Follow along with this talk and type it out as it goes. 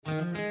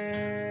Contender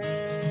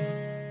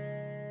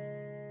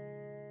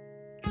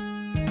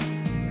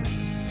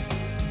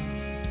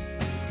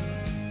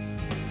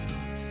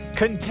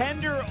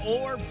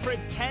or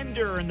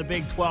pretender in the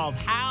Big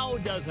 12? How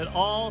does it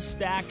all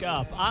stack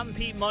up? I'm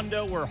Pete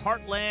Mundo. We're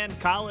Heartland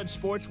College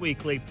Sports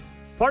Weekly,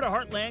 part of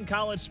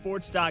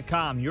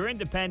HeartlandCollegeSports.com, your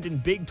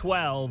independent Big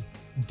 12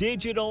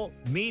 digital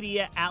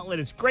media outlet.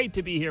 It's great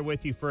to be here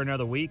with you for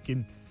another week,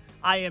 and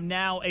I am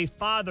now a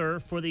father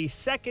for the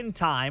second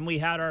time. We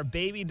had our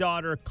baby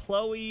daughter,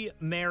 Chloe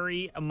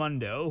Mary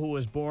Mundo, who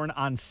was born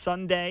on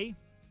Sunday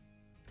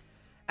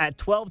at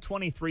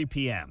 12:23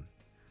 p.m.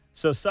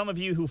 So some of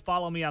you who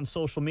follow me on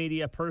social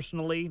media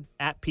personally,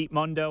 at Pete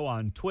Mundo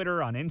on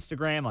Twitter, on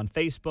Instagram, on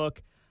Facebook,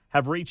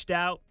 have reached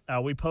out.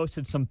 We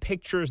posted some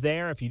pictures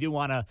there if you do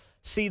want to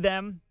see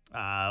them.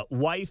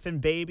 Wife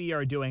and baby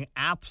are doing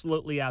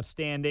absolutely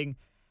outstanding,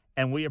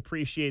 and we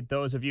appreciate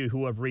those of you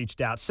who have reached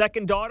out.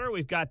 Second daughter,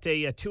 we've got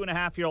a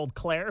 2.5-year-old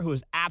Claire, who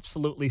is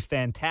absolutely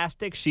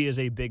fantastic. She is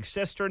a big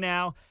sister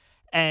now,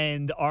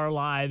 and our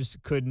lives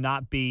could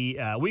not be,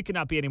 we could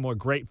not be any more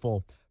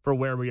grateful for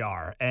where we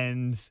are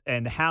and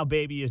how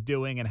baby is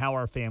doing and how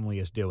our family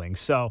is doing.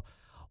 So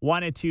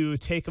wanted to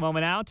take a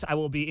moment out. I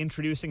will be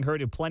introducing her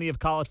to plenty of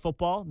college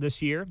football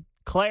this year.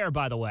 Claire,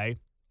 by the way,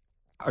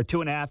 our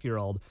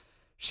 2.5-year-old,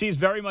 she's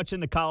very much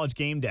into College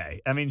Game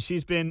Day. I mean,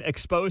 she's been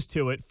exposed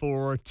to it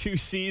for 2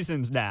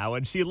 seasons now,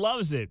 and she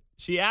loves it.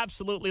 She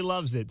absolutely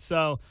loves it.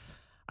 So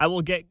I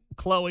will get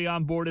Chloe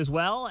on board as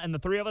well, and the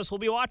three of us will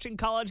be watching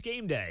College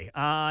Game Day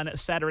on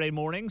Saturday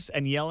mornings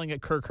and yelling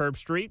at Kirk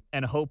Herbstreit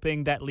and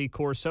hoping that Lee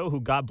Corso,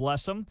 who, God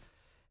bless him,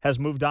 has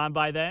moved on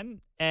by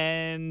then,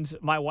 and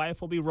my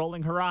wife will be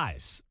rolling her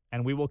eyes,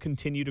 and we will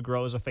continue to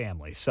grow as a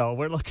family. So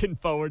we're looking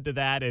forward to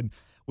that, and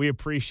we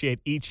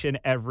appreciate each and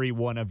every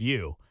one of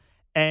you.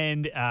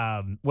 And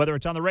whether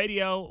it's on the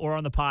radio or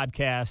on the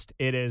podcast,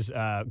 it is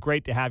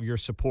great to have your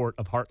support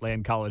of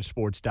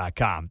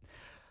HeartlandCollegeSports.com.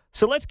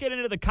 So let's get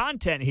into the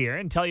content here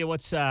and tell you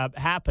what's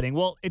happening.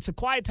 Well, it's a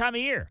quiet time of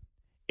year.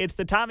 It's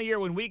the time of year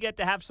when we get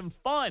to have some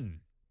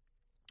fun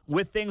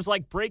with things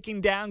like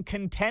breaking down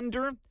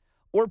contender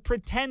or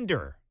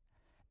pretender.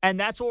 And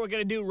that's what we're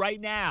going to do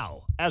right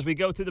now as we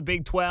go through the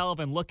Big 12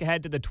 and look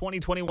ahead to the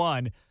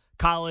 2021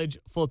 college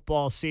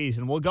football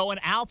season. We'll go in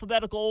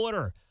alphabetical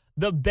order.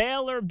 The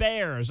Baylor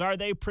Bears, are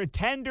they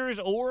pretenders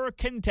or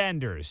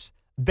contenders?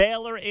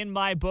 Baylor, in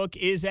my book,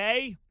 is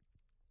a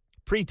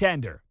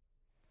pretender.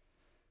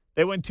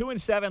 They went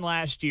 2-7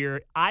 last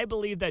year. I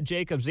believe that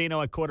Jacob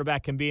Zeno at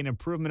quarterback can be an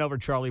improvement over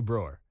Charlie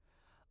Brewer.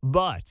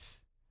 But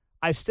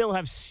I still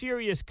have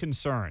serious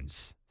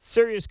concerns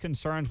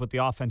with the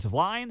offensive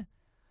line,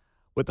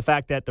 with the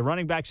fact that the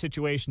running back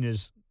situation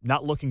is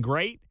not looking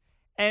great.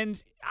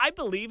 And I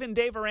believe in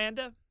Dave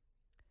Aranda.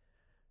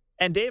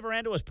 And Dave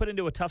Aranda was put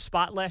into a tough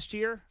spot last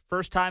year.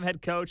 First-time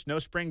head coach, no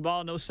spring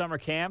ball, no summer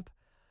camp.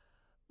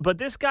 But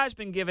this guy's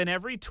been given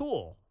every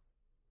tool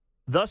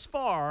thus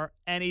far,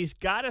 and he's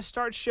got to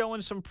start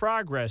showing some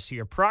progress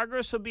here.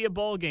 Progress would be a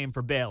bowl game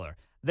for Baylor.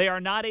 They are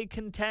not a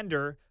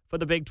contender for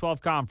the Big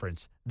 12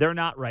 Conference. They're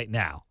not right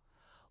now.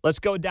 Let's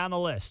go down the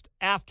list.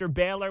 After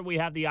Baylor, we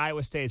have the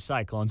Iowa State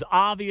Cyclones.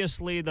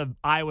 Obviously, the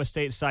Iowa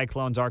State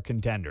Cyclones are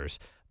contenders.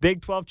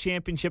 Big 12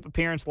 championship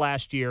appearance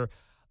last year.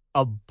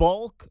 A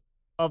bulk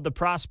of the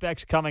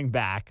prospects coming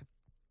back.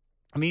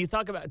 I mean, you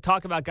talk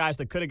about guys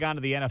that could have gone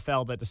to the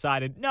NFL that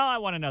decided, no, I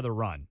want another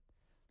run.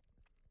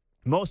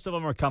 Most of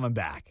them are coming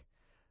back.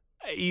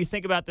 You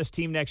think about this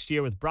team next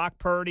year with Brock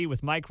Purdy,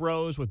 with Mike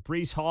Rose, with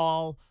Breece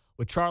Hall,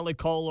 with Charlie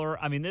Kolar.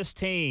 I mean, this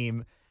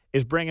team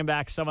is bringing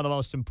back some of the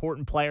most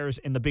important players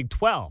in the Big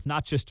 12,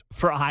 not just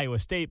for Iowa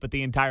State, but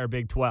the entire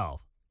Big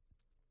 12.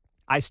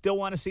 I still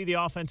want to see the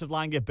offensive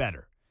line get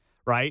better,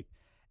 right?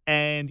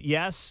 And,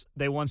 yes,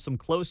 they won some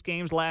close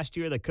games last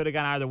year that could have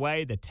gone either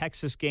way. The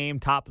Texas game,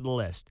 top of the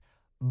list.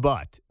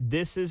 But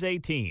this is a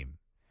team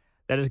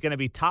that is going to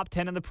be top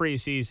 10 in the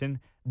preseason,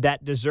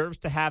 that deserves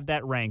to have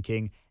that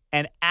ranking,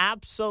 and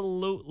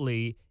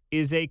absolutely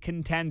is a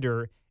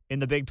contender in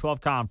the Big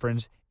 12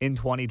 Conference in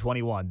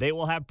 2021. They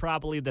will have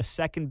probably the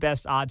second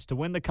best odds to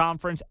win the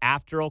conference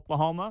after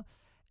Oklahoma,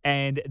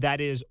 and that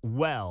is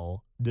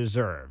well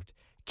deserved.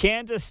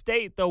 Kansas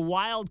State, the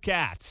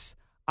Wildcats.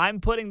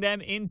 I'm putting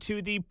them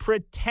into the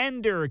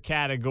pretender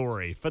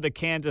category for the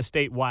Kansas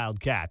State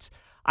Wildcats.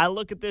 I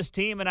look at this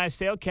team and I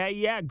say, okay,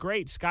 yeah,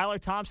 great. Skylar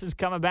Thompson's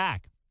coming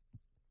back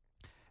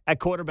at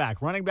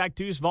quarterback. Running back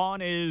Deuce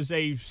Vaughn is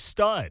a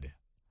stud.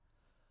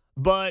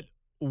 But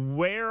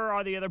where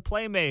are the other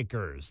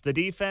playmakers? The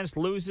defense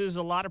loses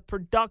a lot of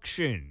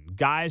production.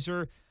 Guys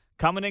are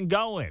coming and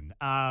going.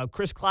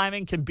 Chris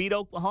Kleiman can beat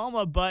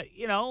Oklahoma, but,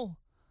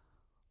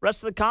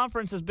 rest of the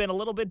conference has been a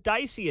little bit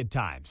dicey at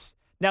times.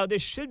 Now,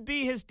 this should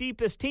be his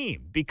deepest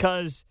team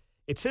because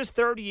it's his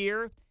third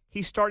year.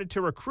 He started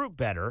to recruit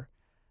better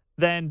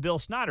than Bill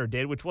Snyder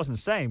did, which wasn't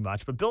saying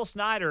much. But Bill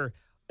Snyder,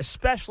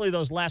 especially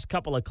those last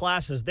couple of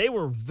classes, they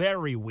were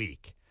very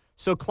weak.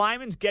 So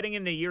Kleiman's getting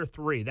into year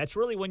 3. That's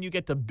really when you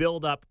get to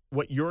build up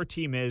what your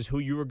team is, who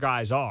your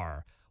guys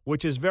are,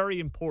 which is very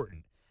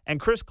important. And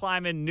Chris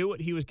Kleiman knew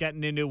what he was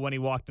getting into when he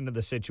walked into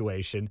the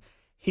situation.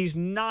 He's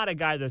not a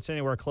guy that's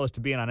anywhere close to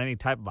being on any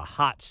type of a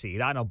hot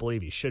seat. I don't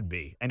believe he should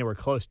be anywhere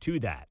close to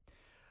that.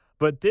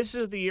 But this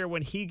is the year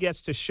when he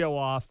gets to show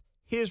off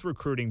his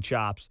recruiting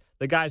chops,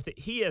 the guys that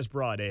he has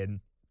brought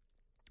in,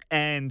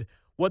 and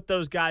what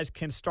those guys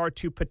can start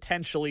to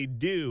potentially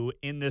do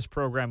in this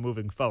program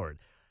moving forward.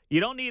 You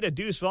don't need a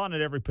Deuce Vaughn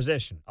at every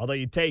position, although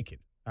you take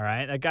it, all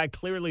right? That guy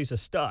clearly is a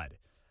stud.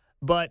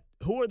 But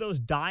who are those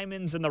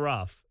diamonds in the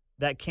rough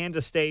that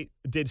Kansas State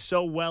did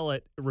so well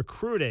at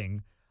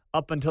recruiting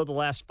up until the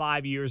last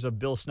 5 years of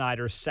Bill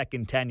Snyder's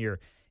second tenure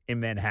in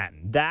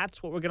Manhattan?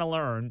 That's what we're going to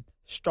learn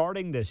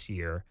starting this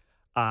year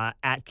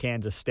at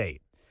Kansas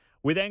State.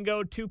 We then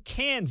go to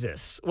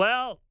Kansas.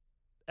 Well,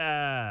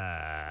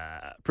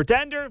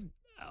 pretender.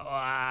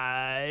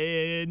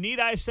 Need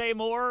I say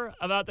more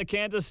about the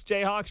Kansas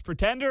Jayhawks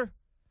pretender?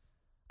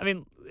 I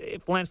mean,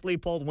 if Lance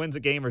Leipold wins a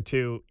game or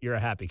two, you're a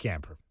happy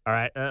camper. All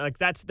right,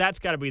 that's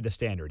got to be the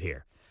standard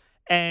here.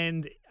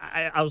 And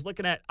I was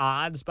looking at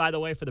odds, by the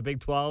way, for the Big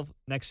 12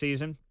 next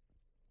season,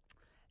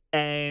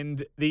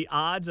 and the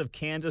odds of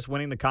Kansas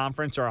winning the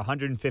conference are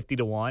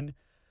 150-1.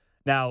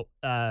 Now,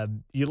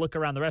 you look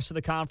around the rest of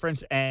the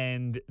conference,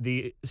 and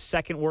the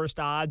second worst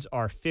odds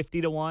are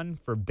 50-1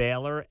 for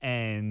Baylor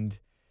and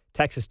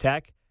Texas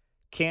Tech.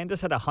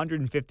 Kansas at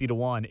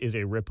 150-1 is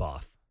a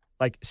ripoff.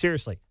 Like,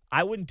 seriously,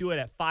 I wouldn't do it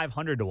at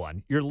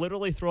 500-1. You're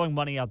literally throwing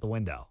money out the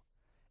window.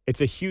 It's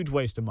a huge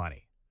waste of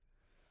money.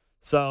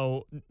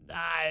 So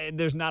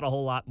there's not a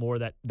whole lot more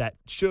that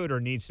should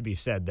or needs to be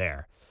said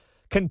there.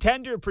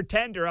 Contender,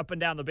 pretender up and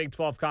down the Big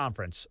 12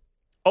 Conference.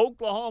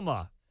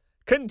 Oklahoma.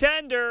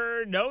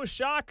 Contender, no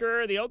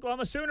shocker, the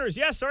Oklahoma Sooners.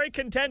 Yes, sorry,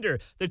 contender.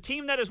 The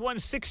team that has won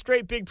 6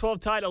 straight Big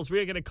 12 titles, we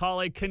are going to call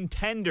a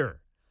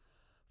contender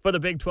for the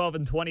Big 12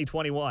 in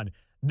 2021.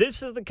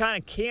 This is the kind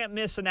of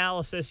can't-miss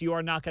analysis you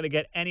are not going to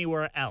get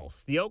anywhere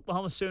else. The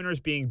Oklahoma Sooners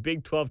being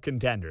Big 12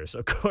 contenders.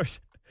 Of course,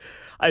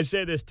 I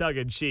say this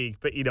tongue-in-cheek,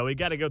 but, we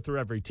got to go through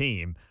every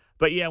team.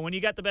 But, yeah, when you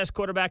got the best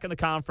quarterback in the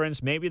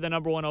conference, maybe the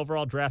number 1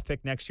 overall draft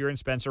pick next year in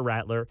Spencer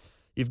Rattler,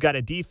 you've got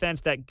a defense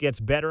that gets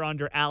better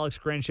under Alex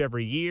Grinch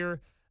every year.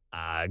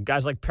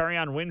 Guys like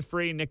Perion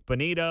Winfrey, Nick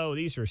Bonito,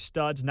 these are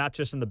studs, not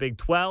just in the Big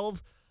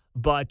 12,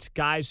 but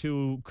guys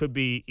who could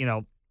be,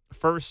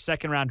 first,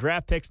 second-round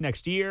draft picks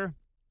next year.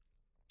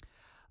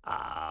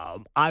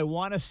 I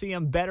want to see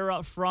them better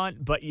up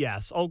front, but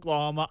yes,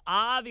 Oklahoma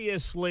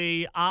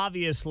obviously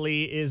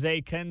is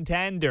a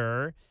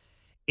contender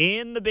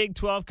in the Big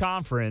 12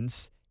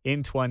 Conference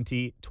in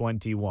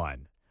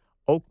 2021.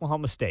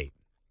 Oklahoma State.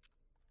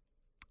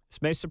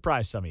 This may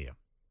surprise some of you,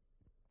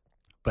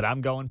 but I'm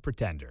going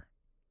pretender.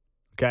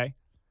 Okay?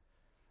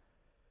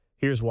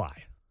 Here's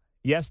why.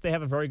 Yes, they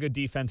have a very good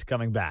defense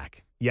coming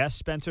back. Yes,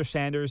 Spencer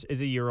Sanders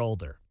is a year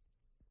older.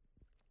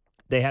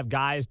 They have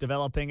guys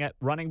developing at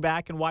running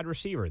back and wide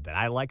receiver that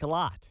I like a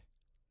lot.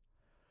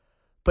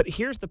 But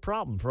here's the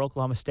problem for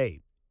Oklahoma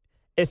State.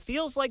 It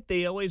feels like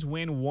they always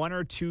win 1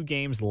 or 2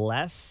 games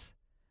less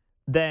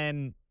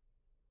than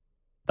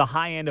the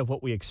high end of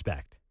what we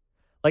expect.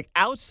 Like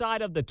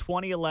outside of the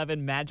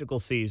 2011 magical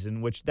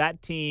season, which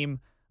that team,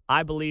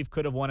 I believe,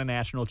 could have won a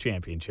national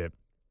championship.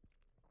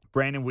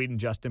 Brandon Whedon,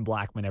 Justin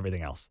Blackman,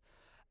 everything else.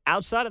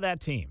 Outside of that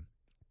team,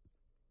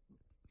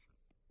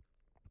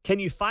 can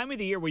you find me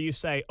the year where you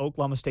say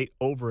Oklahoma State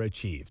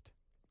overachieved?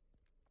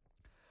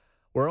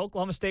 Where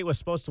Oklahoma State was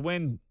supposed to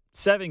win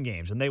 7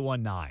 games and they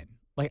won 9.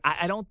 Like,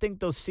 I don't think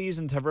those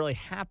seasons have really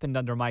happened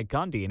under Mike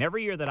Gundy. And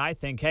every year that I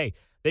think, hey,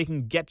 they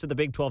can get to the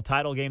Big 12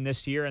 title game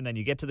this year and then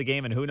you get to the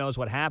game and who knows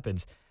what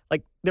happens.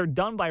 Like, they're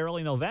done by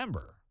early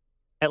November,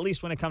 at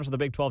least when it comes to the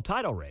Big 12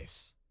 title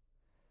race.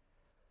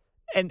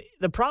 And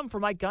the problem for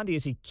Mike Gundy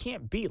is he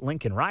can't beat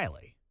Lincoln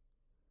Riley.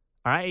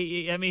 All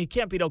right? I mean, he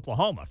can't beat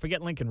Oklahoma.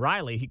 Forget Lincoln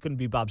Riley. He couldn't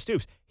beat Bob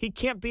Stoops. He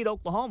can't beat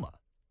Oklahoma.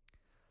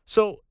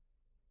 So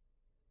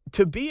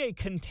to be a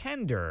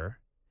contender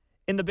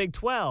in the Big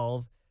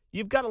 12,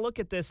 you've got to look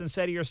at this and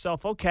say to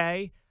yourself,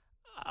 okay,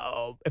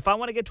 if I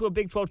want to get to a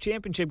Big 12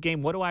 championship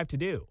game, what do I have to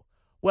do?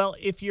 Well,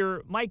 if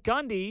you're Mike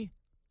Gundy,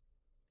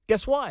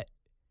 guess what?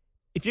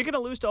 If you're going to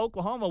lose to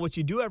Oklahoma, which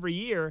you do every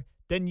year,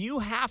 then you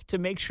have to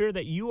make sure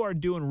that you are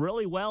doing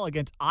really well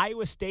against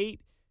Iowa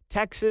State,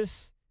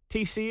 Texas,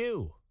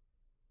 TCU.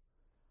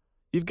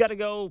 You've got to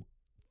go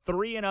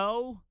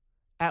 3-0,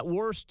 at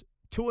worst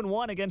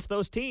 2-1 against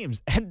those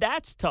teams. And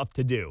that's tough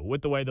to do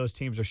with the way those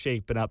teams are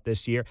shaping up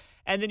this year.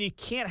 And then you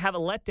can't have a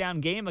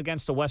letdown game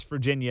against a West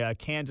Virginia, a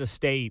Kansas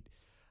State,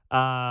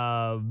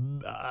 a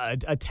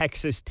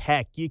Texas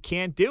Tech. You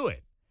can't do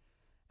it.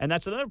 And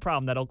that's another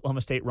problem that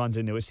Oklahoma State runs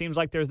into. It seems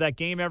like there's that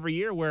game every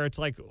year where it's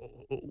like,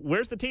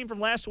 where's the team from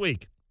last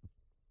week?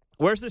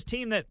 Where's this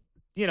team that,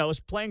 is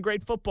playing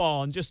great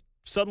football and just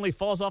suddenly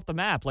falls off the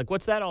map? Like,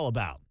 what's that all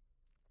about?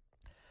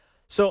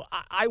 So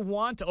I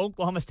want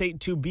Oklahoma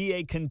State to be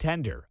a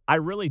contender. I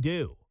really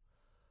do.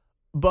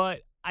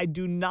 But I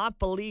do not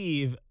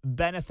believe,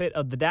 benefit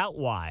of the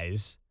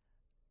doubt-wise,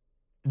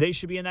 they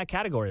should be in that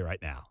category right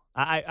now.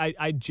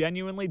 I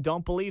genuinely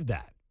don't believe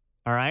that.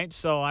 All right,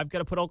 so I've got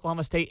to put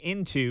Oklahoma State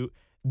into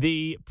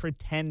the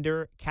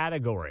pretender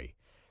category.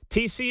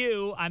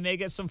 TCU, I may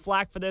get some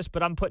flack for this,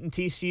 but I'm putting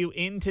TCU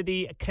into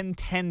the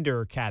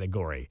contender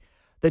category.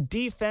 The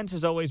defense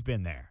has always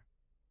been there.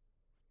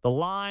 The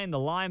line, the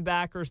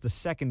linebackers, the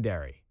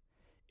secondary.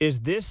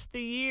 Is this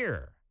the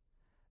year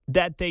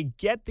that they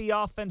get the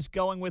offense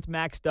going with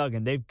Max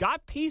Duggan? They've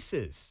got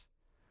pieces.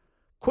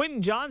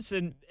 Quentin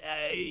Johnson,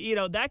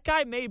 that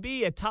guy may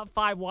be a top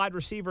 5 wide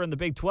receiver in the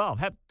Big 12,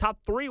 have top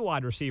 3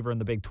 wide receiver in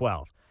the Big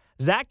 12.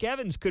 Zach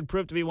Evans could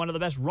prove to be one of the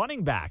best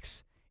running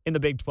backs in the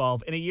Big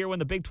 12 in a year when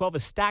the Big 12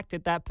 is stacked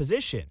at that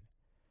position.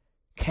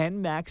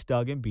 Can Max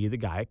Duggan be the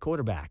guy at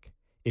quarterback?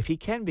 If he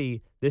can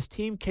be, this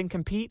team can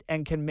compete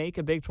and can make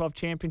a Big 12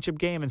 championship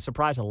game and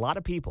surprise a lot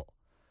of people.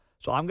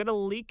 So I'm going to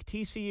leak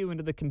TCU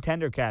into the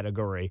contender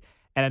category.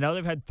 And I know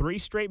they've had 3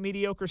 straight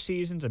mediocre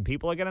seasons, and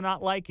people are going to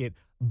not like it,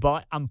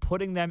 but I'm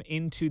putting them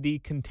into the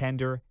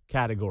contender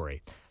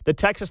category. The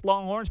Texas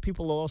Longhorns,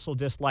 people will also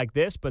dislike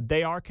this, but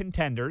they are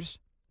contenders.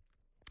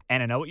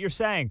 And I know what you're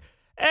saying.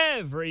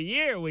 Every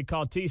year we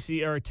call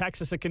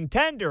Texas a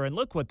contender, and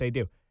look what they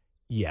do.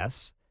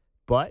 Yes,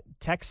 but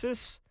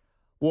Texas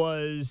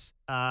was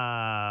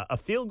a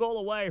field goal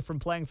away from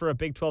playing for a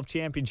Big 12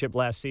 championship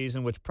last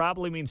season, which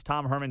probably means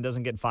Tom Herman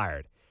doesn't get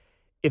fired.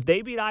 If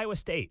they beat Iowa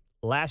State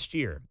last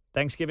year,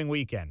 Thanksgiving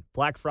weekend,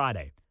 Black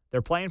Friday,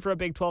 they're playing for a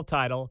Big 12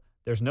 title.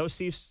 There's no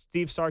Steve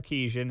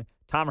Sarkisian.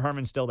 Tom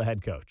Herman's still the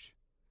head coach.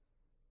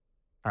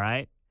 All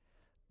right?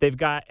 They've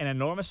got an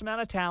enormous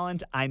amount of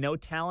talent. I know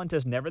talent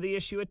is never the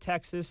issue at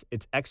Texas.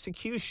 It's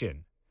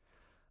execution.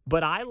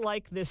 But I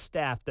like this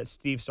staff that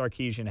Steve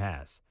Sarkisian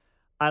has.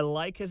 I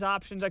like his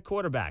options at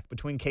quarterback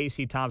between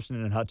Casey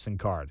Thompson and Hudson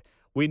Card.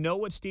 We know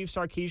what Steve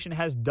Sarkisian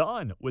has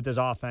done with his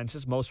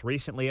offenses, most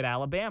recently at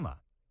Alabama.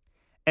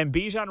 And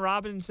Bijan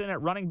Robinson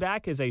at running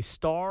back is a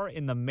star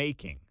in the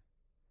making.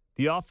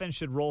 The offense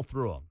should roll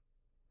through him.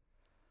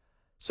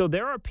 So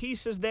there are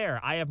pieces there.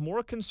 I have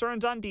more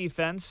concerns on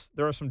defense.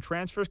 There are some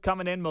transfers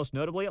coming in, most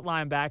notably at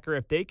linebacker.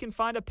 If they can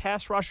find a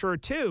pass rusher or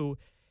two,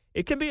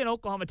 it can be an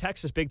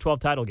Oklahoma-Texas Big 12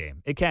 title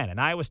game. It can.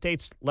 And Iowa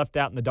State's left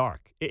out in the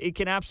dark. It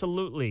can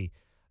absolutely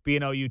be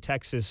an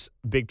OU-Texas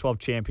Big 12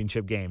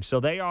 championship game. So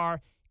they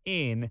are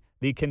in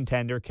the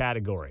contender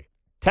category.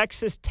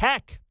 Texas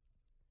Tech,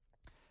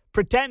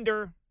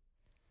 pretender.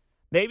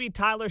 Maybe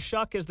Tyler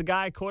Shuck is the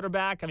guy at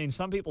quarterback. I mean,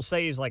 some people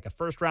say he's like a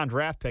first-round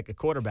draft pick at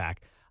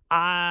quarterback.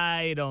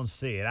 I don't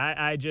see it.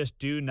 I just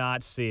do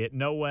not see it.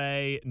 No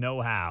way, no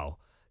how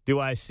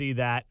do I see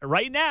that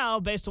right now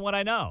based on what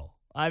I know.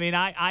 I mean,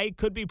 I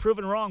could be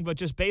proven wrong, but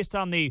just based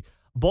on the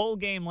bowl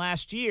game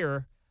last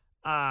year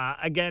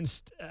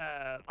against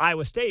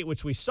Iowa State,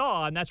 which we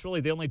saw, and that's really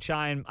the only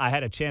time I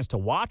had a chance to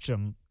watch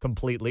them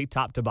completely,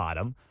 top to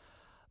bottom.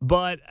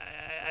 But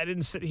I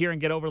didn't sit here and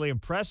get overly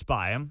impressed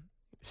by him.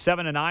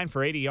 7-9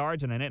 for 80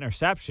 yards and an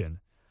interception.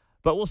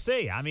 But we'll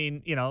see. I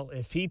mean,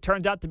 if he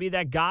turns out to be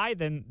that guy,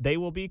 then they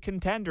will be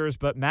contenders.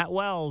 But Matt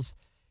Wells,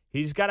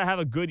 he's got to have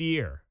a good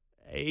year.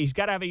 He's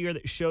got to have a year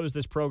that shows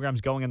this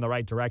program's going in the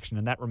right direction,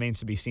 and that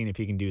remains to be seen if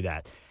he can do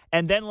that.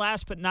 And then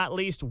last but not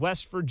least,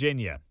 West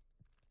Virginia.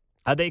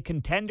 Are they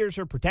contenders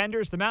or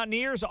pretenders? The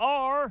Mountaineers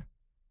are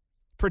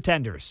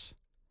pretenders.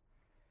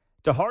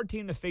 It's a hard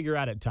team to figure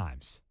out at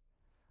times.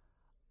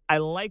 I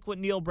like what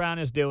Neil Brown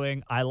is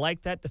doing. I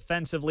like that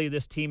defensively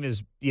this team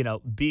is,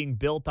 being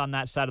built on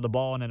that side of the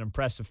ball in an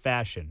impressive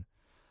fashion.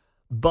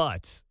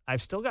 But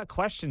I've still got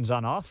questions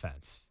on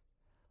offense.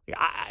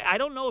 I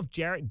don't know if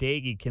Jarrett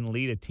Doege can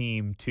lead a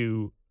team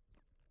to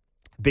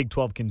Big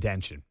 12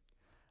 contention.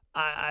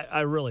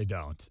 I really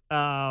don't.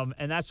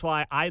 And that's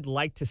why I'd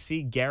like to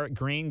see Garrett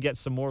Green get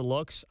some more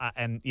looks.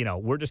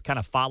 We're just kind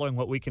of following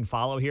what we can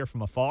follow here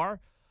from afar.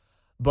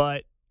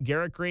 But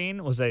Garrett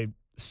Green was a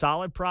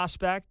solid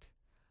prospect.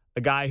 A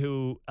guy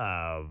who,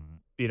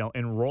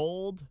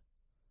 enrolled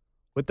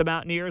with the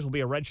Mountaineers, will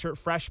be a redshirt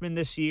freshman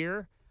this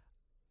year.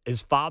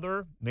 His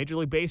father, Major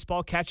League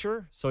Baseball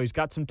catcher, so he's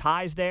got some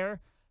ties there.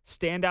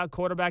 Standout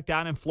quarterback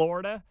down in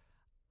Florida.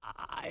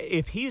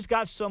 If he's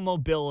got some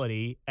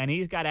mobility and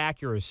he's got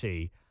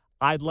accuracy,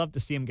 I'd love to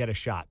see him get a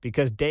shot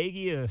because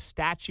Doege is a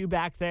statue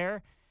back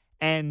there.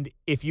 And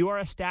if you are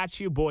a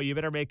statue, boy, you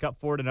better make up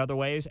for it in other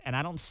ways. And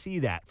I don't see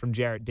that from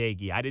Jarrett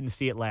Doege. I didn't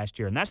see it last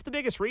year. And that's the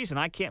biggest reason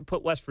I can't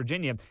put West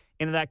Virginia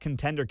into that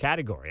contender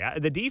category.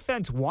 The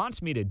defense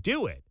wants me to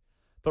do it.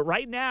 But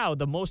right now,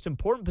 the most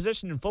important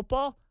position in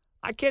football,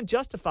 I can't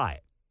justify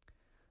it.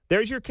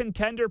 There's your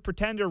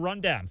contender-pretender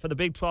rundown for the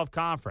Big 12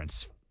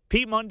 Conference.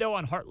 Pete Mundo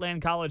on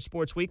Heartland College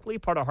Sports Weekly,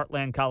 part of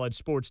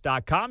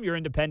HeartlandCollegeSports.com, your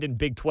independent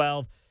Big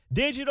 12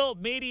 digital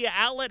media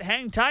outlet.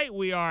 Hang tight.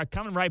 We are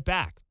coming right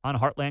back on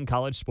Heartland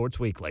College Sports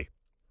Weekly.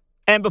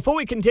 And before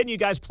we continue,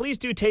 guys, please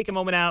do take a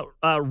moment out,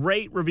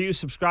 rate, review,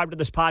 subscribe to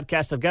this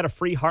podcast. I've got a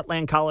free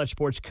Heartland College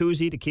Sports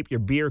koozie to keep your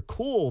beer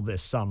cool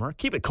this summer.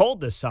 Keep it cold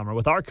this summer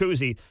with our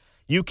koozie.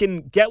 You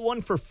can get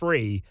one for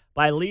free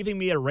by leaving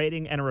me a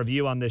rating and a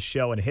review on this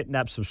show and hitting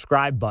that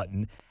subscribe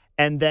button.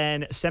 And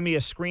then send me a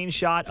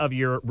screenshot of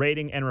your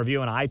rating and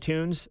review on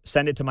iTunes.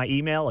 Send it to my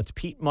email. It's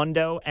Pete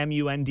Mundo,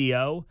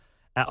 Mundo,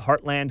 at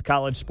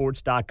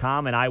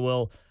heartlandcollegesports.com, and I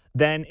will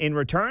then, in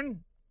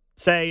return,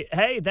 say,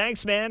 hey,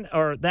 thanks, man,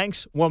 or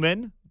thanks,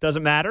 woman.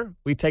 Doesn't matter.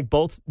 We take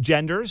both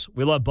genders.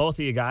 We love both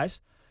of you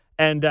guys.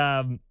 And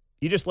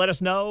you just let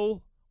us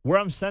know where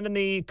I'm sending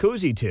the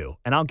koozie to,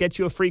 and I'll get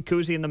you a free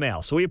koozie in the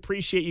mail. So we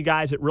appreciate you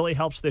guys. It really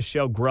helps this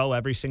show grow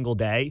every single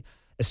day,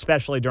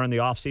 especially during the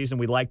offseason.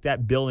 We like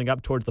that, building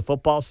up towards the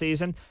football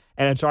season,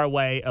 and it's our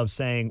way of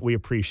saying we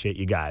appreciate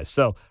you guys.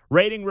 So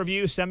rating,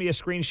 review, send me a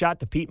screenshot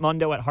to Pete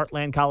Mundo at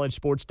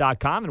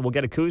heartlandcollegesports.com, and we'll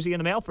get a koozie in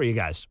the mail for you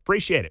guys.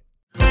 Appreciate it.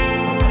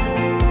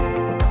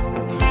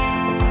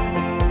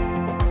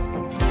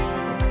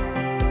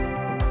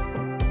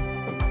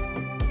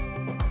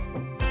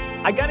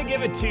 I got to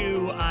give it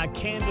to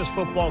Kansas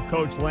football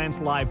coach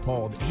Lance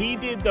Leipold. He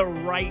did the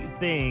right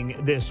thing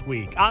this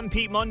week. I'm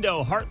Pete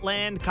Mundo.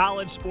 Heartland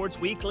College Sports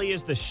Weekly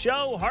is the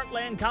show.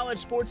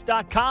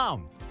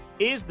 HeartlandCollegeSports.com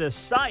is the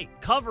site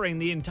covering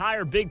the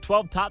entire Big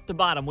 12 top to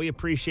bottom. We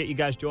appreciate you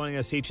guys joining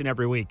us each and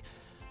every week.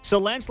 So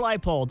Lance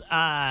Leipold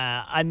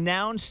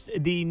announced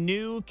the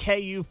new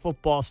KU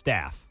football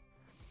staff.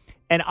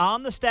 And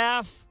on the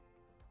staff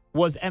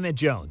was Emmett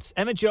Jones.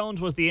 Emmett Jones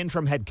was the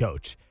interim head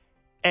coach.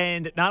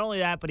 And not only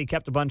that, but he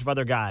kept a bunch of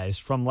other guys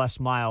from Les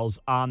Miles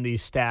on the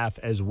staff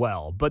as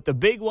well. But the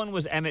big one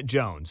was Emmett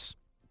Jones.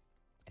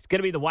 It's going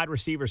to be the wide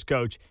receivers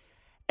coach.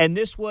 And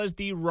this was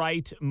the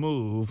right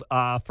move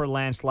for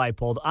Lance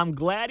Leipold. I'm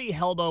glad he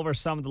held over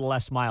some of the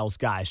Les Miles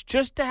guys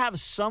just to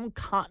have some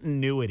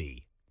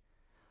continuity.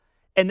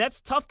 And that's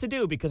tough to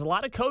do because a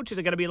lot of coaches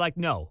are going to be like,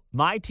 no,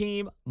 my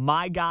team,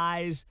 my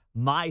guys,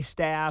 my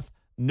staff,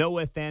 no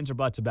ifs, ands, or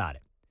buts about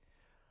it.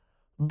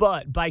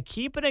 But by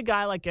keeping a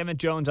guy like Emmett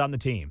Jones on the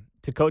team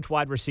to coach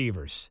wide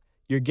receivers,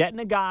 you're getting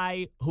a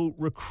guy who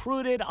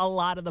recruited a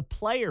lot of the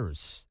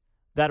players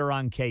that are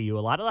on KU, a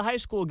lot of the high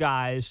school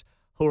guys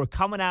who are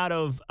coming out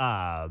of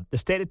the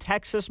state of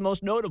Texas,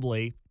 most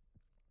notably.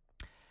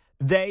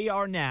 They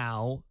are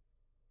now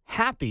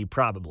happy,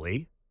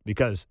 probably,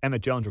 because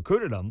Emmett Jones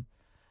recruited them,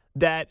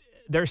 that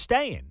they're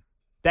staying,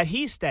 that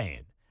he's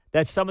staying,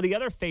 that some of the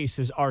other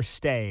faces are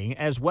staying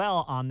as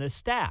well on this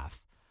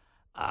staff.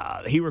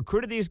 He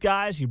recruited these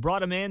guys. He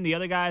brought them in. The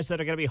other guys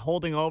that are going to be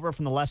holding over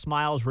from the Les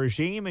Miles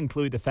regime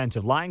include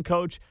defensive line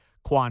coach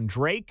Quan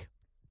Drake,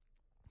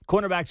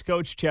 cornerbacks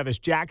coach Chevis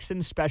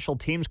Jackson, special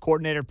teams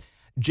coordinator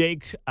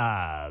Jake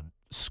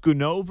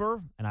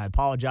Schoonover, and I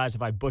apologize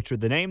if I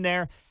butchered the name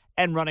there,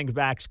 and running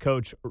backs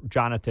coach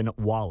Jonathan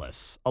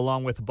Wallace,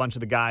 along with a bunch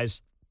of the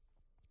guys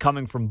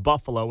coming from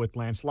Buffalo with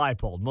Lance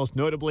Leipold, most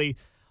notably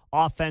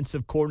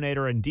offensive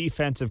coordinator and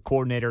defensive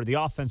coordinator. The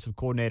offensive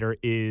coordinator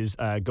is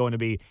going to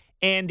be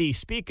Andy,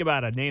 speak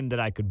about a name that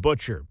I could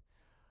butcher,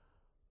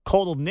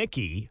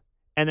 Kotelnicki,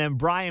 and then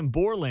Brian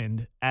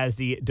Borland as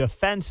the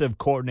defensive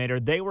coordinator.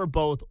 They were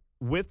both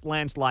with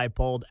Lance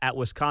Leipold at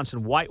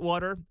Wisconsin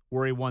Whitewater,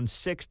 where he won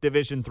 6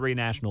 Division III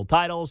national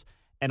titles,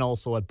 and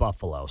also at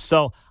Buffalo.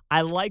 So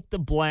I like the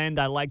blend.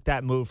 I like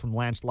that move from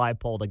Lance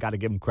Leipold. I got to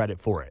give him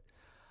credit for it.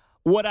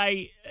 What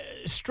I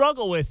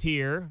struggle with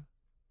here,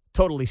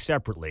 totally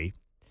separately,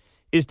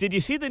 is did you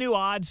see the new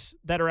odds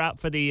that are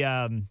out for the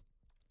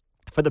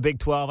Big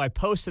 12? I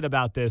posted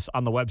about this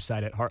on the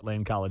website at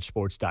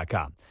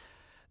heartlandcollegesports.com.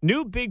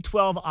 New Big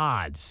 12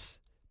 odds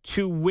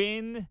to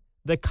win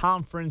the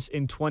conference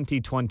in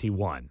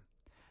 2021.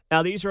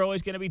 Now, these are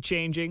always going to be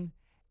changing,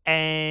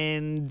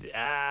 and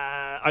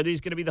are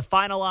these going to be the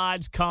final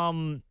odds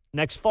come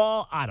next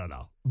fall? I don't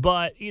know.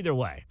 But either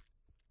way,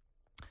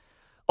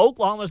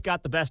 Oklahoma's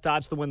got the best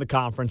odds to win the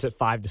conference at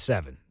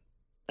 5-7.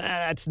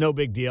 That's no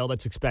big deal.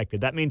 That's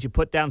expected. That means you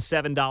put down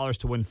 $7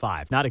 to win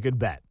 5. Not a good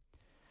bet.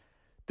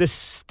 The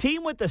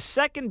team with the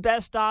second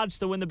best odds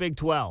to win the Big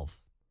 12,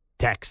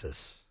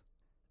 Texas.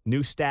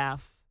 New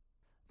staff.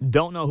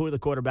 Don't know who the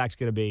quarterback's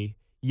going to be.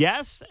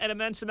 Yes, an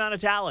immense amount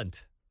of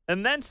talent.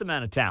 Immense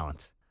amount of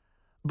talent.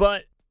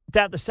 But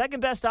to have the second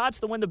best odds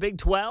to win the Big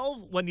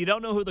 12 when you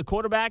don't know who the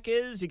quarterback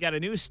is, you got a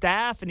new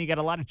staff, and you got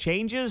a lot of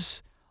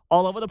changes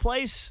all over the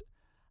place.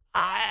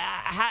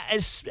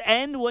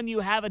 And when you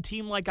have a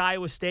team like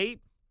Iowa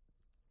State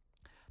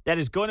that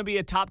is going to be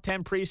a top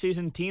 10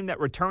 preseason team that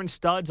returns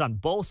studs on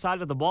both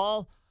sides of the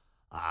ball,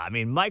 I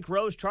mean, Mike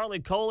Rose,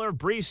 Charlie Kohler,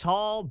 Breece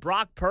Hall,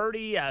 Brock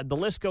Purdy, the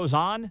list goes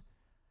on,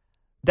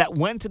 that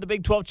went to the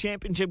Big 12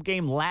 championship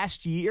game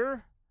last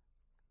year,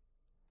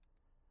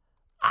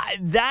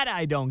 that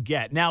I don't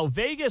get. Now,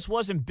 Vegas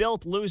wasn't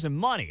built losing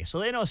money, so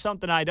they know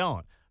something I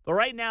don't. But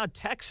right now,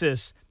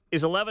 Texas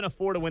is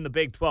 11-4 to win the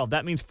Big 12.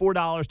 That means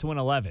 $4 to win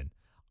 11.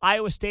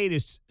 Iowa State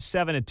is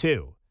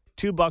 7-2,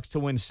 $2 to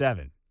win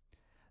 7.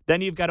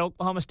 Then you've got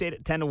Oklahoma State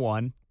at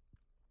 10-1,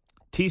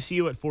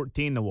 TCU at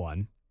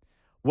 14-1,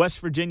 West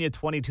Virginia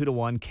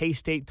 22-1,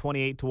 K-State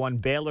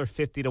 28-1, Baylor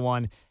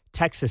 50-1,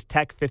 Texas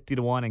Tech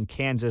 50-1, and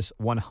Kansas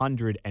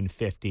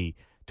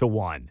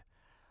 150-1.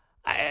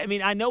 I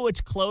mean, I know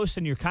it's close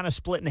and you're kind of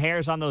splitting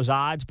hairs on those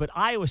odds, but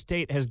Iowa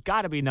State has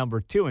got to be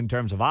number 2 in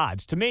terms of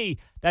odds. To me,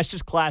 that's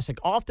just classic.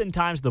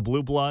 Oftentimes, the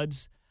Blue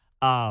Bloods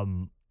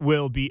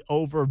will be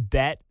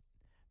overbet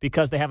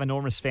because they have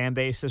enormous fan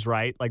bases,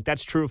 right? Like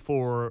that's true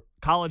for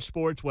college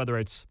sports, whether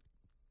it's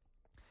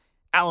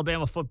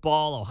Alabama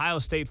football, Ohio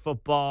State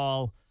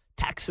football,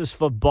 Texas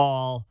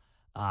football,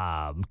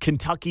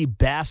 Kentucky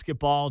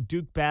basketball,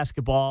 Duke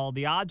basketball.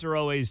 The odds are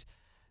always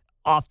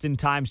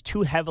oftentimes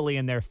too heavily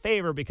in their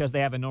favor because they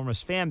have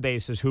enormous fan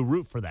bases who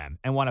root for them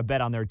and want to bet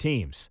on their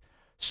teams.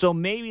 So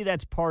maybe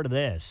that's part of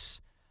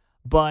this.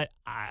 But,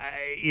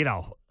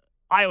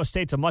 Iowa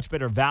State's a much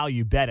better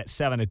value bet at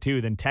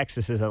 7-2 than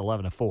Texas is at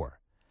 11-4.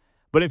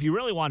 But if you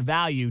really want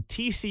value,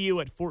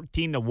 TCU at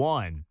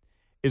 14-1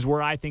 is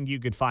where I think you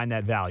could find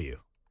that value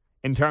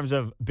in terms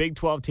of Big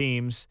 12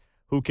 teams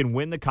who can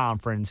win the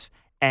conference.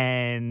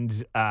 And,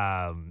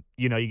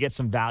 you get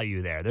some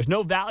value there. There's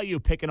no value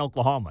picking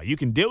Oklahoma. You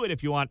can do it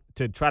if you want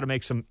to try to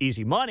make some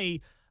easy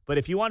money. But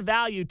if you want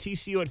value,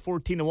 TCU at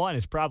 14-1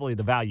 is probably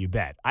the value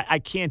bet. I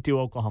can't do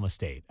Oklahoma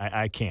State.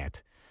 I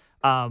can't.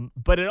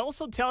 But it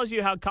also tells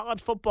you how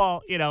college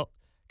football,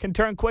 can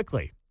turn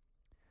quickly.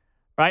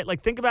 Right?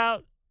 Like, think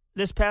about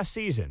this past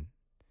season.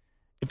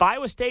 If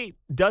Iowa State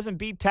doesn't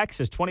beat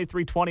Texas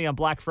 23-20 on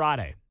Black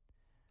Friday,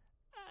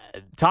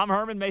 Tom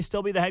Herman may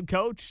still be the head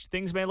coach.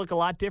 Things may look a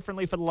lot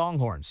differently for the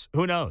Longhorns.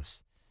 Who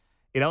knows?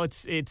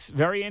 It's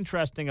very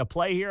interesting. A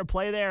play here, a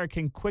play there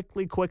can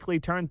quickly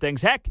turn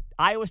things. Heck,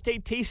 Iowa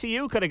State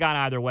TCU could have gone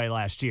either way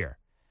last year.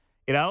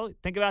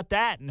 Think about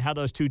that and how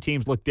those two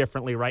teams look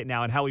differently right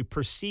now and how we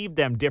perceive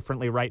them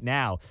differently right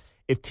now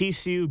if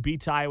TCU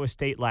beats Iowa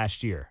State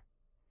last year.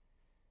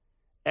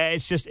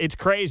 It's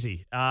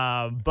crazy.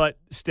 But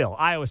still,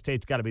 Iowa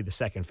State's got to be the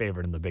second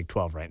favorite in the Big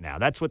 12 right now.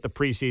 That's what the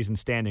preseason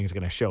standing is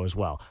going to show as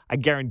well. I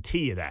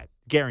guarantee you that.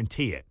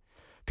 Guarantee it.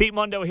 Pete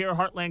Mundo here.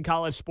 Heartland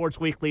College Sports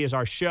Weekly is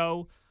our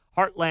show.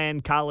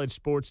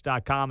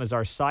 HeartlandCollegeSports.com is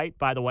our site.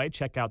 By the way,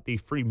 check out the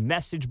free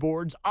message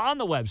boards on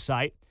the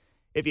website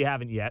if you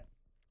haven't yet.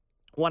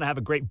 Want to have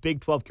a great Big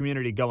 12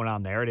 community going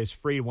on there. It is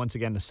free, once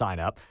again, to sign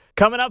up.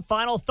 Coming up,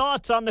 final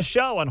thoughts on the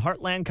show on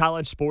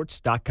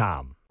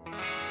HeartlandCollegeSports.com.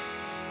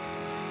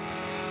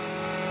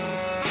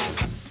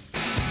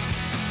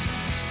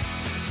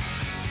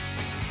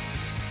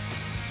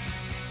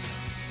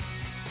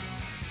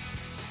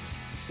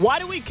 Why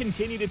do we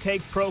continue to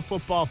take Pro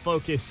Football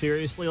Focus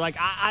seriously?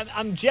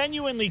 I'm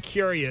genuinely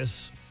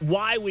curious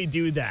why we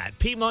do that.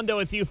 Pete Mundo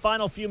with you.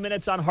 Final few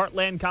minutes on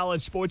Heartland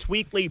College Sports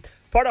Weekly,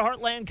 part of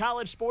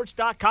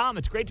HeartlandCollegeSports.com.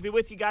 It's great to be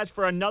with you guys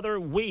for another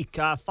week.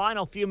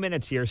 Final few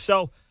minutes here.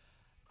 So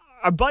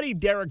our buddy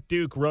Derek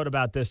Duke wrote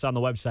about this on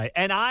the website,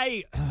 and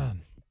I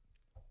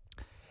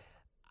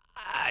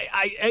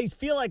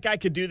feel like I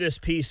could do this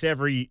piece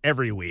every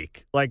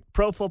week. Like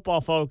Pro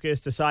Football Focus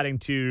deciding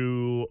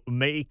to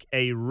make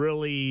a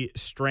really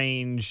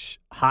strange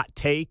hot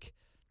take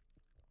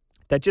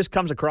that just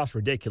comes across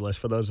ridiculous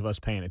for those of us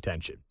paying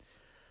attention.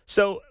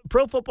 So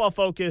Pro Football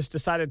Focus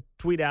decided to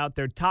tweet out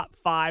their top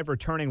 5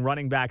 returning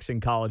running backs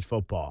in college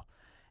football.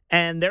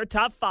 And their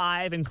top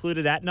 5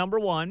 included at number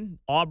 1,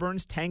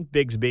 Auburn's Tank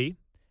Bigsby.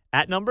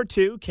 At number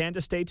 2,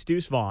 Kansas State's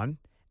Deuce Vaughn.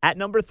 At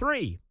number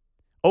 3,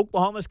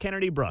 Oklahoma's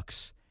Kennedy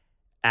Brooks.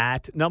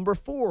 At number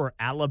 4,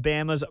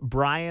 Alabama's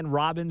Brian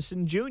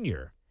Robinson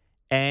Jr.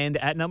 And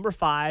at number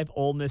 5,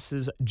 Ole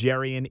Miss's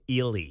Jerrion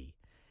Ealy.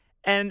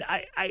 And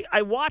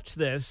I watched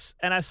this,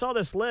 and I saw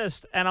this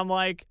list, and I'm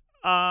like,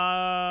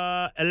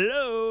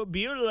 hello,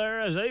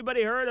 Bueller. Has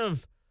anybody heard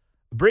of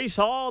Breece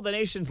Hall, the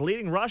nation's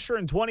leading rusher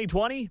in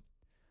 2020?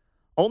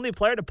 Only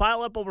player to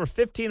pile up over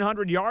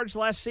 1,500 yards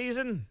last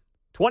season.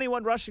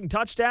 21 rushing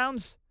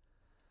touchdowns.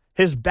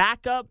 His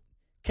backup,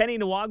 Kenny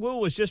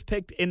Nwangwu, was just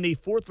picked in the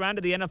 4th round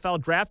of the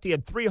NFL draft. He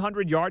had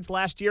 300 yards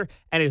last year,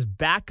 and his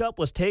backup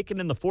was taken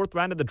in the 4th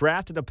round of the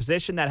draft at a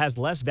position that has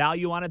less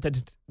value on it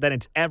than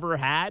it's ever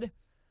had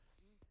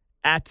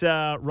at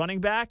running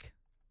back.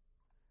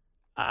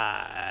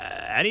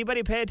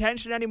 Anybody pay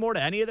attention anymore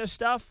to any of this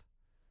stuff?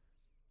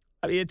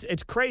 I mean,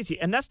 it's crazy.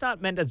 And that's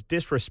not meant as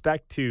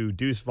disrespect to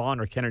Deuce Vaughn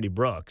or Kennedy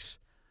Brooks.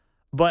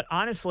 But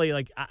honestly,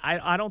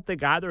 I don't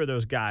think either of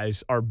those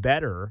guys are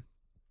better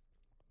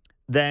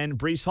than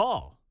Breece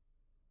Hall.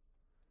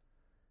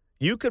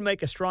 You could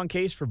make a strong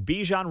case for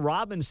Bijan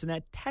Robinson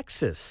at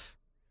Texas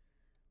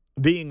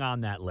being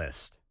on that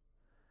list.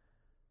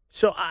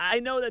 So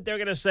I know that they're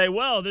going to say,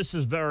 well, this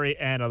is very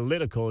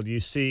analytical. You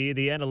see,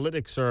 the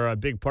analytics are a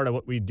big part of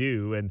what we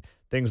do, and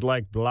things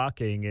like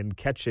blocking and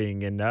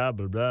catching and blah,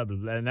 blah, blah,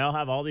 blah. And they'll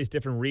have all these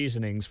different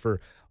reasonings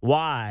for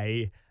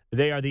why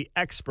they are the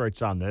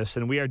experts on this,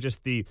 and we are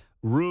just the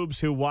rubes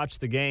who watch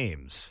the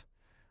games.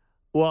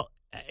 Well,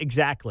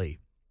 exactly.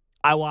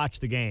 I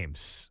watch the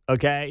games,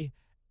 okay?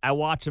 I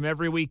watch them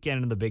every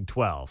weekend in the Big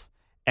 12.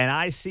 And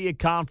I see a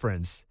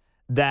conference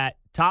that,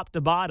 top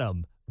to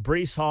bottom,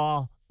 Breece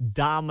Hall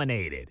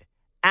dominated.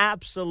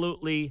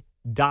 Absolutely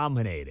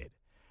dominated.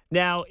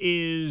 Now,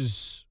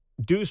 is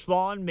Deuce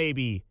Vaughn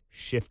maybe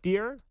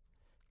shiftier?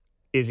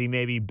 Is he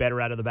maybe better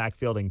out of the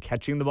backfield and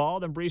catching the ball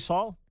than Breece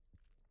Hall?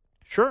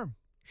 Sure,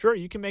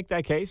 you can make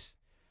that case.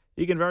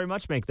 You can very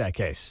much make that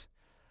case.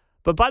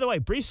 But by the way,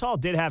 Breece Hall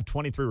did have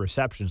 23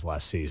 receptions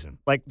last season.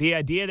 Like, the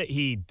idea that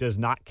he does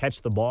not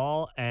catch the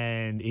ball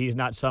and he's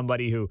not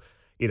somebody who,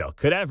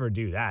 could ever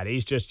do that.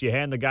 He's just, you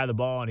hand the guy the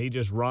ball and he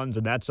just runs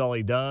and that's all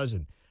he does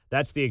and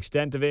that's the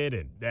extent of it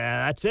and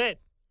that's it.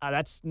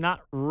 That's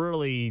not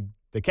really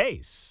the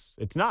case.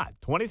 It's not.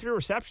 23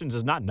 receptions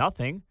is not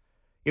nothing.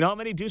 You know how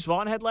many Deuce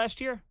Vaughn had last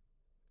year?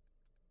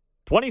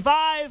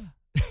 25.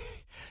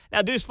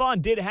 Now, Deuce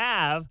Vaughn did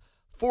have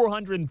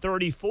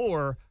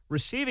 434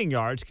 receiving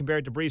yards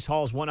compared to Breece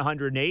Hall's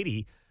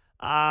 180.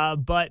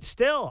 But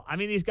still, I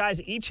mean, these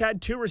guys each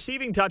had 2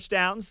 receiving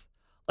touchdowns.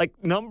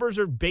 Like, numbers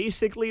are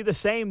basically the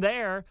same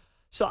there.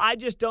 So I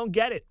just don't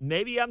get it.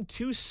 Maybe I'm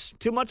too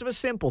much of a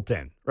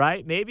simpleton,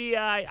 right? Maybe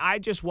I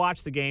just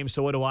watch the game,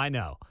 so what do I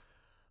know?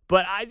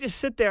 But I just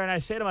sit there and I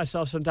say to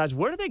myself sometimes,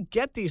 where do they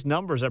get these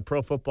numbers at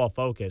Pro Football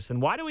Focus?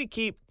 And why do we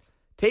keep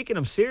taking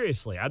them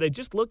seriously? Are they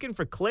just looking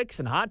for clicks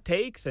and hot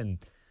takes and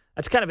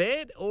that's kind of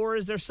it? Or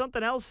is there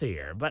something else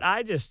here? But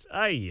I just,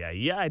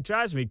 it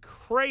drives me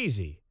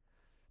crazy.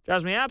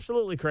 Drives me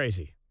absolutely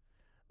crazy.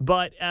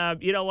 But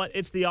you know what?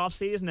 It's the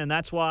offseason, and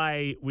that's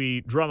why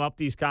we drum up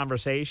these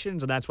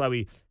conversations, and that's why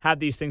we have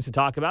these things to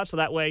talk about. So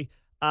that way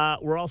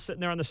we're all sitting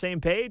there on the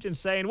same page and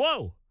saying,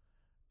 whoa,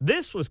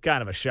 this was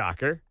kind of a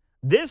shocker.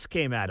 This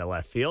came out of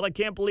left field. I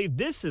can't believe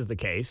this is the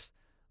case.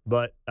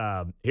 But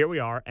here we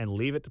are, and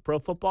leave it to Pro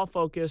Football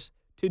Focus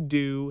to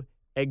do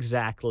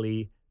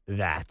exactly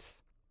that.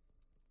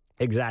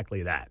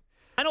 Exactly that.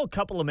 Final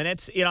couple of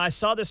minutes. I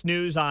saw this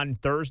news on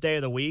Thursday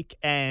of the week,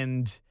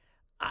 and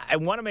I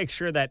want to make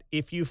sure that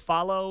if you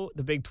follow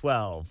the Big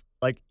 12,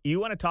 like, you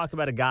want to talk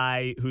about a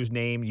guy whose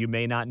name you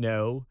may not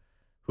know,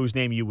 whose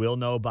name you will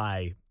know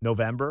by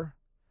November.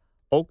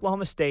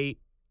 Oklahoma State,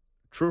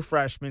 true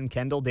freshman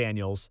Kendall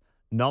Daniels,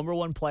 number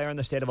 1 player in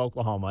the state of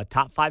Oklahoma,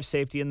 top 5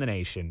 safety in the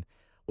nation,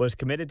 was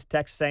committed to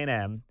Texas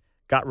A&M,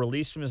 got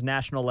released from his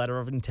national letter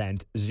of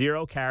intent,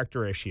 0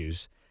 character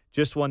issues,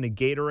 just won the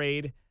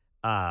Gatorade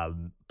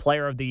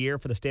Player of the Year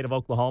for the state of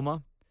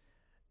Oklahoma.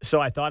 So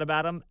I thought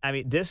about him. I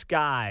mean, this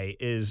guy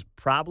is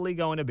probably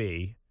going to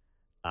be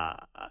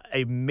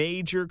a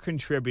major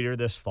contributor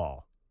this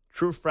fall.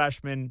 True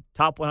freshman,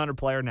 top 100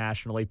 player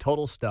nationally,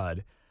 total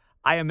stud.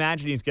 I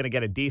imagine he's going to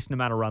get a decent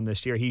amount of run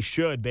this year. He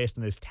should, based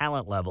on his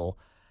talent level.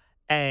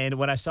 And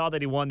when I saw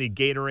that he won the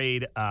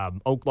Gatorade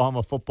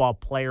Oklahoma Football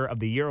Player of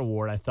the Year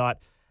award, I thought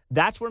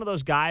that's one of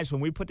those guys,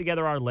 when we put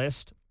together our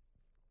list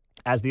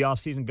as the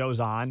offseason goes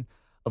on,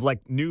 of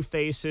like new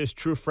faces,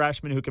 true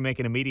freshmen who can make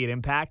an immediate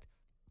impact,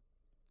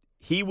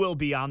 he will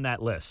be on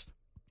that list.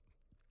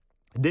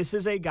 This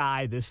is a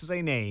guy, this is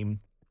a name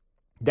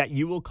that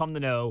you will come to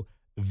know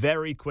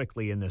very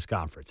quickly in this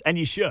conference. And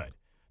you should,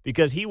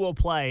 because he will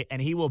play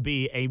and he will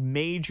be a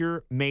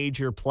major,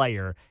 major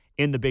player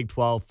in the Big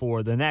 12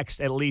 for the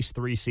next at least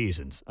 3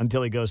 seasons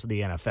until he goes to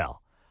the NFL.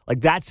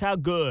 Like, that's how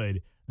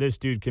good this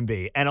dude can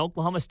be. And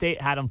Oklahoma State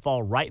had him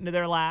fall right into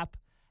their lap,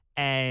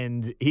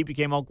 and he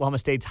became Oklahoma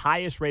State's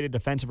highest-rated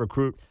defensive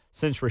recruit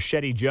since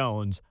Rashedi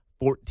Jones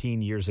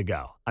 14 years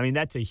ago. I mean,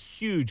 that's a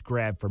huge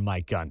grab for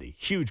Mike Gundy.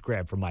 Huge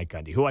grab for Mike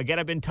Gundy, who I get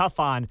I've been tough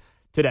on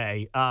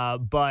today,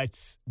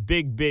 but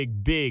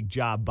big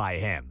job by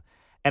him.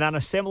 And on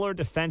a similar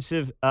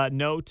defensive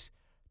note,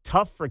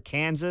 tough for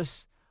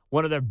Kansas.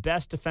 One of their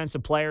best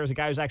defensive players, a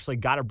guy who's actually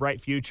got a bright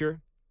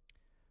future.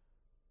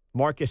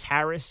 Marcus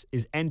Harris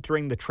is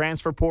entering the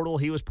transfer portal.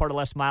 He was part of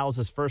Les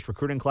Miles' first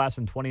recruiting class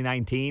in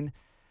 2019.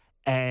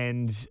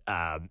 And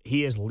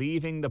he is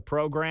leaving the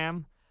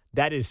program.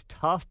 That is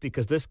tough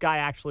because this guy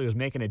actually was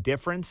making a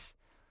difference.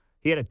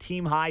 He had a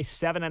team-high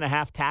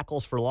 7.5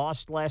 tackles for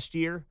loss last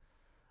year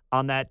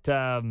on that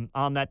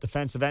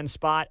defensive end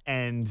spot,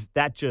 and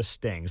that just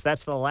stings.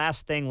 That's the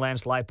last thing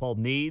Lance Leipold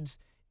needs,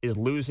 is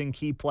losing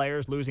key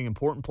players, losing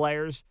important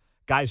players,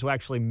 guys who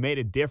actually made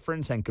a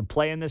difference and could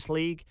play in this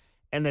league,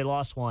 and they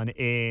lost one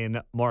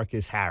in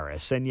Marcus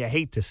Harris. And you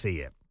hate to see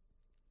it.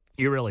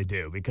 You really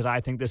do, because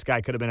I think this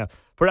guy could have been a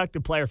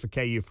productive player for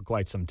KU for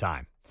quite some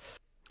time.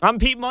 I'm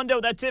Pete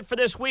Mundo. That's it for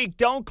this week.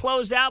 Don't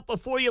close out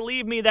before you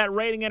leave me that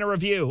rating and a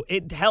review.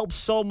 It helps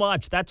so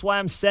much. That's why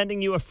I'm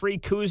sending you a free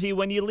koozie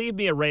when you leave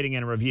me a rating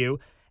and a review.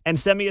 And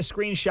send me a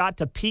screenshot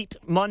to Pete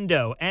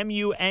Mundo,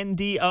 MUNDO,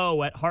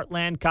 at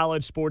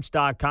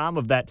heartlandcollegesports.com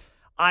of that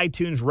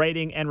iTunes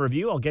rating and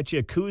review. I'll get you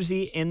a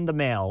koozie in the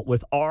mail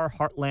with our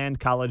Heartland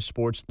College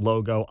Sports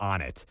logo on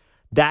it.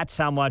 That's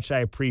how much I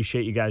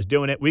appreciate you guys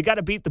doing it. We got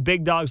to beat the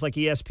big dogs like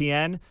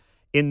ESPN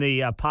in the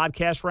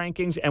podcast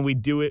rankings, and we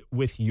do it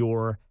with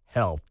your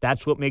help.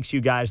 That's what makes you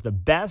guys the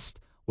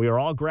best. We are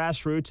all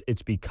grassroots.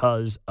 It's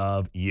because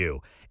of you.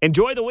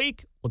 Enjoy the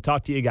week. We'll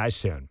talk to you guys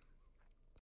soon.